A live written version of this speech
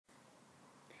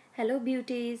Hello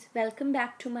beauties, welcome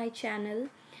back to my channel.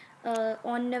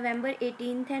 On November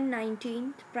 18th and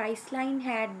 19th, Priceline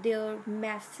had their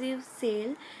massive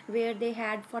sale where they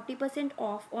had 40%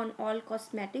 off on all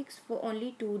cosmetics for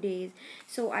only 2 days.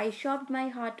 So I shopped my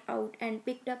heart out and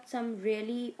picked up some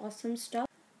really awesome stuff.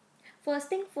 First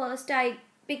thing first, I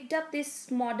picked up this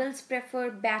Models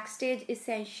Prefer Backstage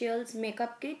Essentials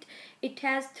makeup kit. It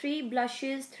has 3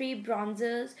 blushes, 3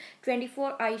 bronzers,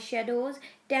 24 eyeshadows,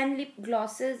 10 lip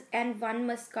glosses and 1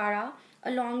 mascara,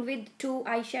 along with 2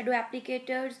 eyeshadow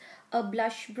applicators, a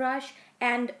blush brush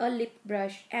and a lip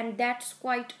brush, and that's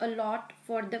quite a lot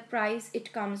for the price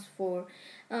it comes for.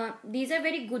 These are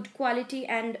very good quality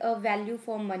and a value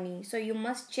for money, so you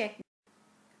must check.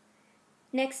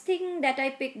 Next thing that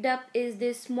I picked up is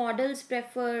this Models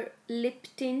Prefer lip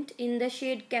tint in the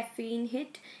shade Caffeine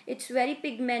Hit. It's very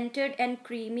pigmented and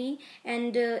creamy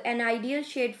and an ideal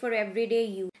shade for everyday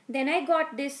use. Then I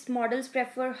got this Models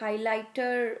Prefer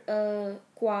highlighter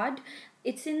quad.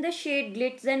 It's in the shade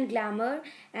Glitz and Glamour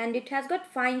and it has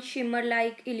got fine shimmer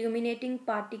like illuminating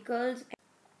particles.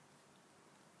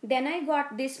 Then I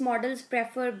got this Models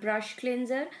Prefer brush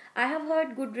cleanser. I have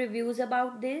heard good reviews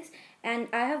about this and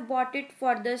I have bought it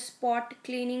for the spot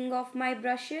cleaning of my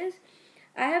brushes.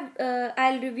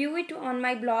 I'll review it on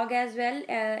my blog as well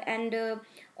and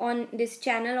on this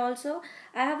channel also.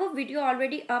 I have a video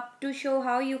already up to show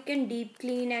how you can deep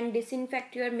clean and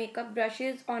disinfect your makeup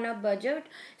brushes on a budget.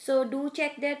 So do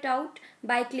check that out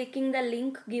by clicking the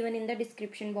link given in the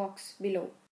description box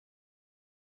below.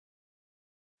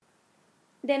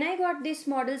 Then I got this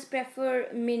Models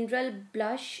Prefer Mineral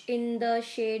Blush in the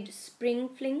shade Spring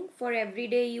Fling for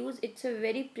everyday use. It's a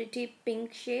very pretty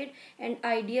pink shade and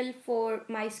ideal for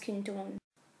my skin tone.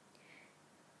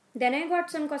 Then I got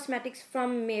some cosmetics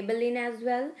from Maybelline as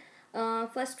well.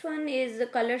 First one is the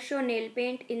Color Show Nail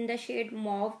Paint in the shade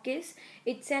Mauve Kiss.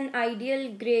 It's an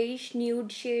ideal greyish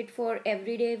nude shade for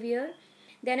everyday wear.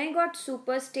 Then I got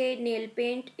Super Stay Nail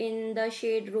Paint in the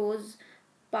shade Rose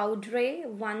Powdery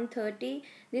 130.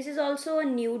 This is also a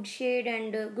nude shade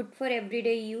and good for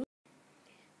everyday use.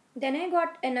 Then I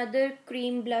got another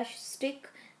cream blush stick.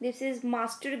 This is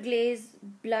Master Glaze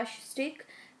blush stick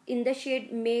in the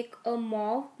shade Make a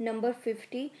Mauve number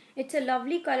 50. It's a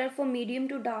lovely color for medium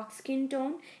to dark skin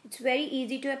tone. It's very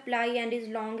easy to apply and is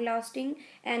long lasting,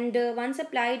 and once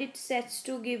applied it sets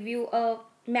to give you a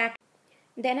matte.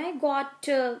 Then I got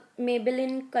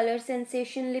Maybelline Color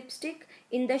Sensation lipstick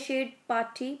in the shade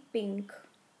Party Pink.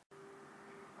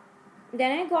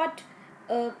 Then I got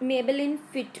Maybelline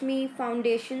Fit Me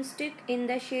foundation stick in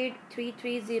the shade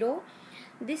 330.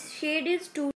 This shade is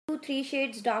 2 to 3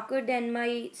 shades darker than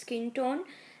my skin tone.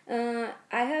 I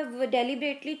have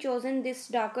deliberately chosen this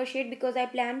darker shade because I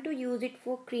plan to use it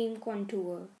for cream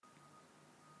contour.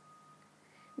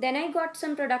 Then I got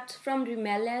some products from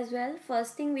Rimmel as well.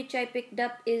 First thing which I picked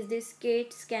up is this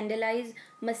Kate Scandalize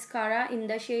mascara in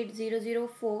the shade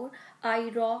 004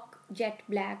 Eye Rock Jet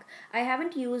Black. I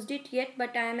haven't used it yet,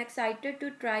 but I am excited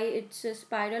to try its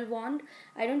spiral wand.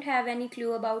 I don't have any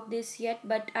clue about this yet,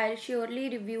 but I'll surely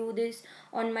review this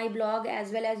on my blog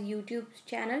as well as YouTube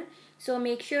channel. So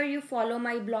make sure you follow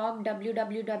my blog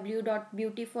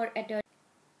www.beautyforeternity.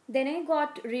 Then I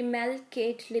got Rimmel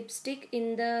Kate lipstick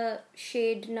in the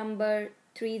shade number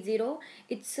 30.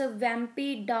 It's a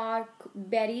vampy dark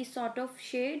berry sort of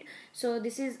shade. So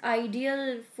this is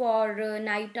ideal for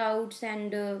night outs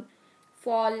and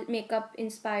fall makeup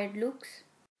inspired looks.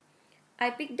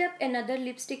 I picked up another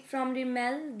lipstick from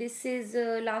Rimmel. This is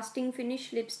Lasting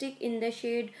Finish lipstick in the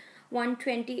shade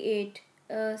 128.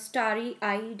 Starry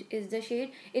Eyed is the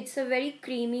shade. It's a very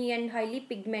creamy and highly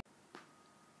pigmented.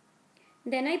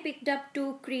 Then I picked up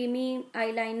 2 creamy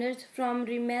eyeliners from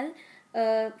Rimmel.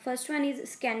 First one is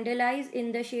Scandalize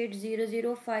in the shade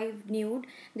 005 Nude.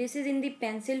 This is in the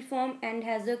pencil form and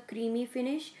has a creamy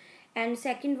finish. And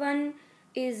second one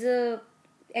is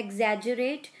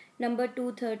Exaggerate number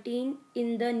 213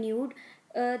 in the nude.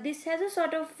 This has a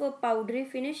sort of powdery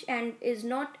finish and is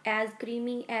not as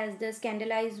creamy as the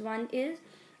Scandalize one is.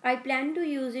 I plan to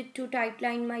use it to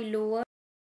tightline my lower.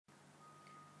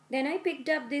 Then I picked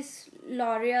up this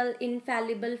L'Oreal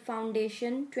Infallible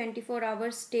Foundation 24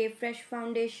 Hours Stay Fresh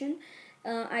Foundation.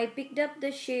 I picked up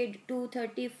the shade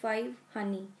 235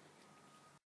 Honey.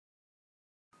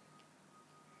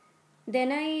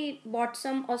 Then I bought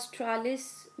some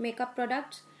Australis makeup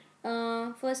products.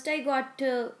 First I got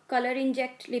Color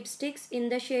Inject lipsticks in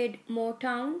the shade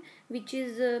Motown, which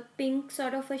is a pink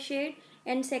sort of a shade,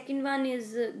 and second one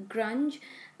is Grunge.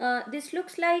 This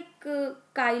looks like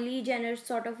Kylie Jenner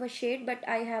sort of a shade, but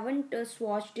I haven't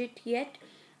swatched it yet.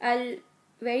 I'll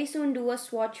very soon do a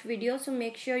swatch video, so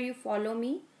make sure you follow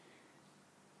me.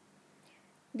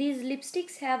 These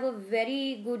lipsticks have a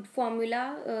very good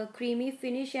formula, creamy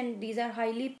finish, and these are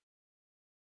highly.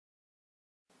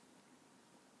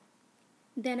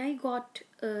 Then I got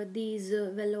these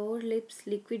Velour Lips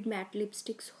Liquid Matte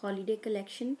Lipsticks Holiday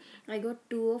Collection. I got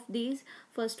two of these.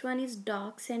 First one is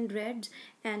darks and reds,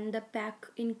 and the pack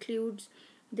includes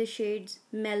the shades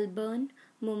Melbourne,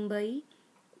 Mumbai,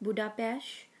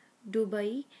 Budapest,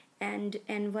 Dubai, and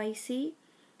NYC.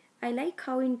 I like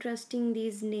how interesting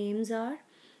these names are.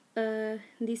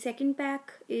 The second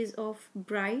pack is of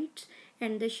brights,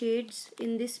 and the shades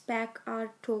in this pack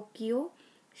are Tokyo,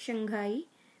 Shanghai,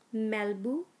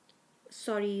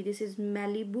 this is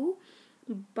Malibu,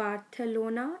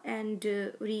 Barcelona, and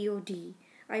Rio de.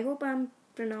 I hope I'm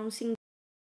pronouncing.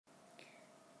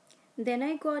 Then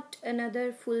I got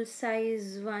another full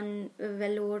size one,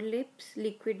 Velour Lips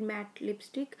Liquid Matte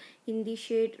Lipstick in the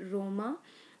shade Roma.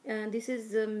 This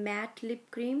is a matte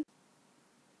lip cream.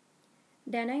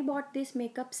 Then I bought this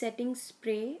makeup setting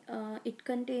spray. It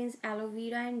contains aloe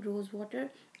vera and rose water.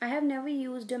 I have never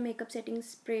used a makeup setting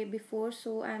spray before,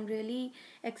 so I'm really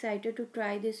excited to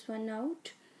try this one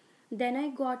out. Then I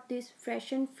got this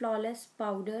Fresh and Flawless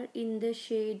powder in the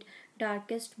shade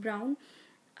darkest brown.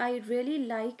 I really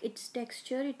like its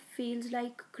texture. It feels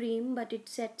like cream, but it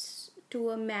sets to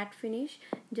a matte finish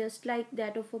just like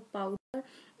that of a powder,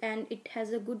 and it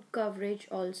has a good coverage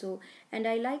also. And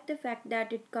I like the fact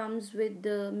that it comes with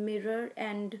the mirror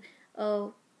and a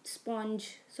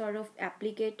sponge sort of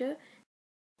applicator.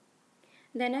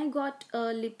 Then I got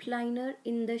a lip liner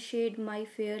in the shade My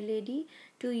Fair Lady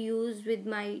to use with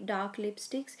my dark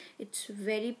lipsticks. It's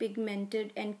very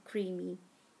pigmented and creamy.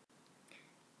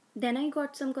 Then I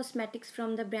got some cosmetics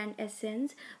from the brand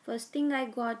Essence. First thing I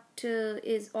got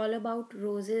is All About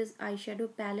Roses eyeshadow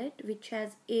palette, which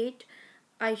has 8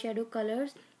 eyeshadow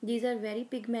colors. These are very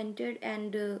pigmented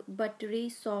and buttery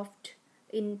soft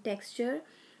in texture,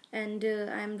 and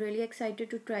I'm really excited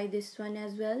to try this one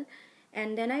as well.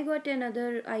 And then I got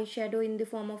another eyeshadow in the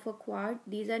form of a quad.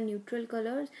 These are neutral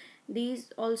colors. These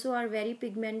also are very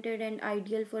pigmented and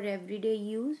ideal for everyday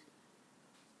use.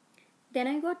 Then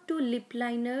I got two lip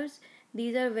liners.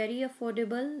 These are very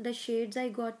affordable. The shades I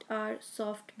got are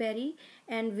Soft Berry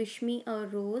and Wish Me a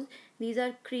Rose. These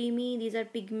are creamy, these are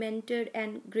pigmented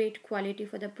and great quality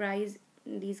for the price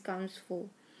these comes for.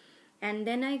 And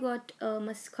then I got a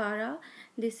mascara.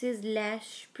 This is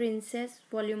Lash Princess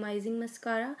Volumizing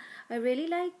Mascara. I really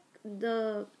like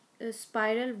the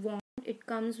spiral wand it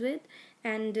comes with,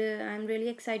 and I'm really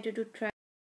excited to try.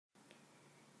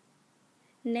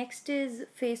 Next is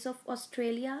Face of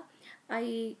Australia.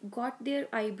 I got their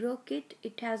eyebrow kit.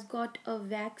 It has got a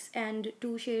wax and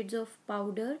two shades of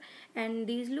powder, and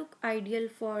these look ideal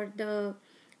for the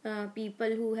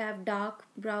people who have dark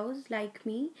brows like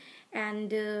me.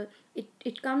 And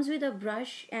it comes with a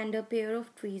brush and a pair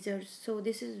of tweezers, so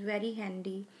this is very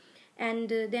handy. And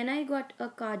then I got a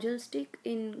kajal stick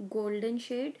in golden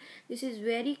shade. This is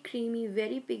very creamy,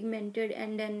 very pigmented,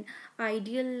 and an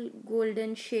ideal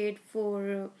golden shade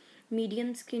for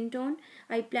medium skin tone.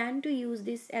 I plan to use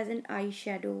this as an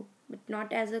eyeshadow but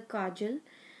not as a kajal.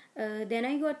 Then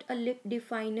I got a lip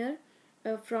definer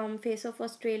from Face of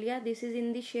Australia. This is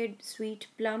in the shade Sweet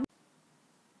Plum.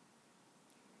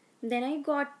 Then I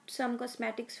got some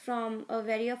cosmetics from a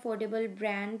very affordable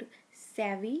brand,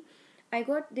 Savvy. I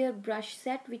got their brush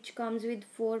set, which comes with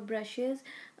 4 brushes: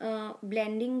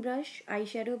 blending brush,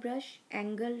 eyeshadow brush,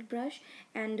 angled brush,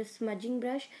 and a smudging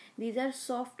brush. These are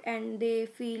soft and they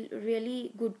feel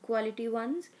really good quality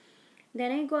ones.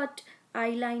 Then I got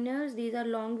eyeliners. These are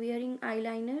long wearing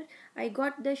eyeliners. I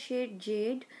got the shade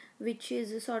Jade, which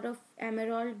is a sort of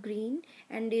emerald green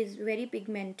and is very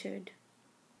pigmented.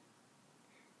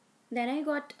 Then I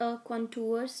got a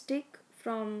contour stick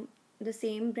from the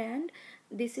same brand.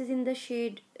 This is in the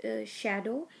shade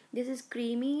Shadow. This is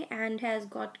creamy and has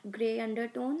got grey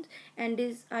undertones and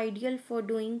is ideal for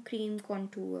doing cream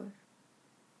contour.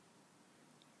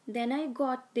 Then I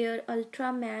got their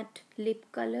ultra matte lip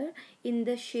color in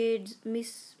the shades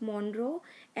Miss Monroe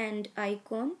and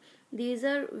Icon. These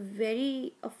are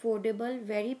very affordable,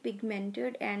 very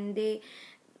pigmented, and they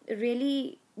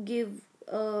really give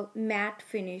a matte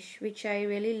finish, which I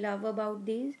really love about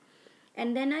these.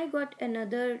 And then I got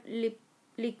another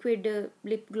liquid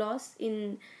lip gloss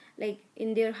in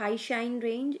their high shine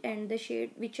range, and the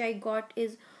shade which I got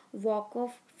is Walk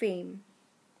of Fame.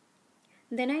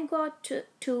 Then I got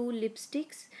two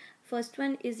lipsticks. First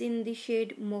one is in the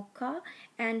shade Mocha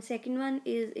and second one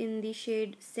is in the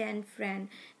shade San Fran.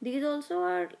 These also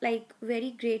are like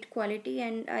very great quality,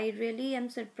 and I really am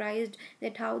surprised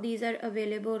that how these are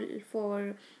available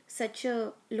for such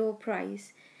a low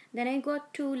price. Then I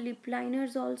got 2 lip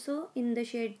liners also in the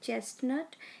shade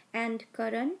Chestnut and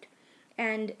Currant,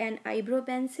 and an eyebrow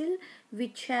pencil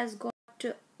which has got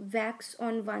wax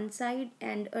on one side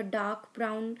and a dark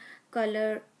brown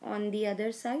color on the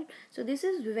other side. So this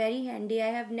is very handy. I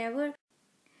have never.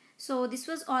 So this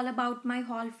was all about my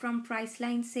haul from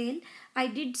Priceline sale. I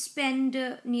did spend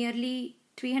nearly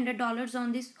 $300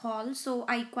 on this haul, so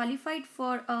I qualified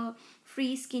for a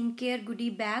free skincare goodie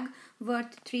bag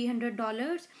worth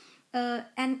 $300.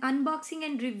 An unboxing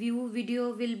and review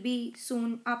video will be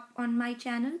soon up on my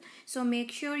channel, so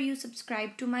make sure you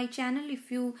subscribe to my channel if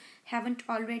you haven't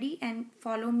already, and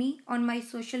follow me on my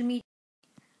social media.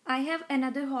 I have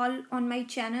another haul on my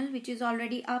channel which is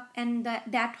already up, and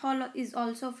that haul is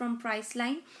also from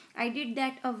Priceline. I did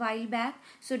that a while back,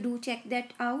 so do check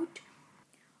that out.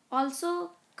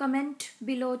 Also comment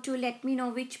below to let me know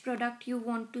which product you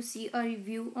want to see a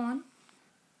review on.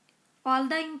 All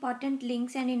the important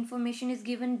links and information is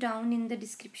given down in the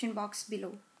description box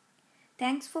below.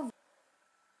 Thanks for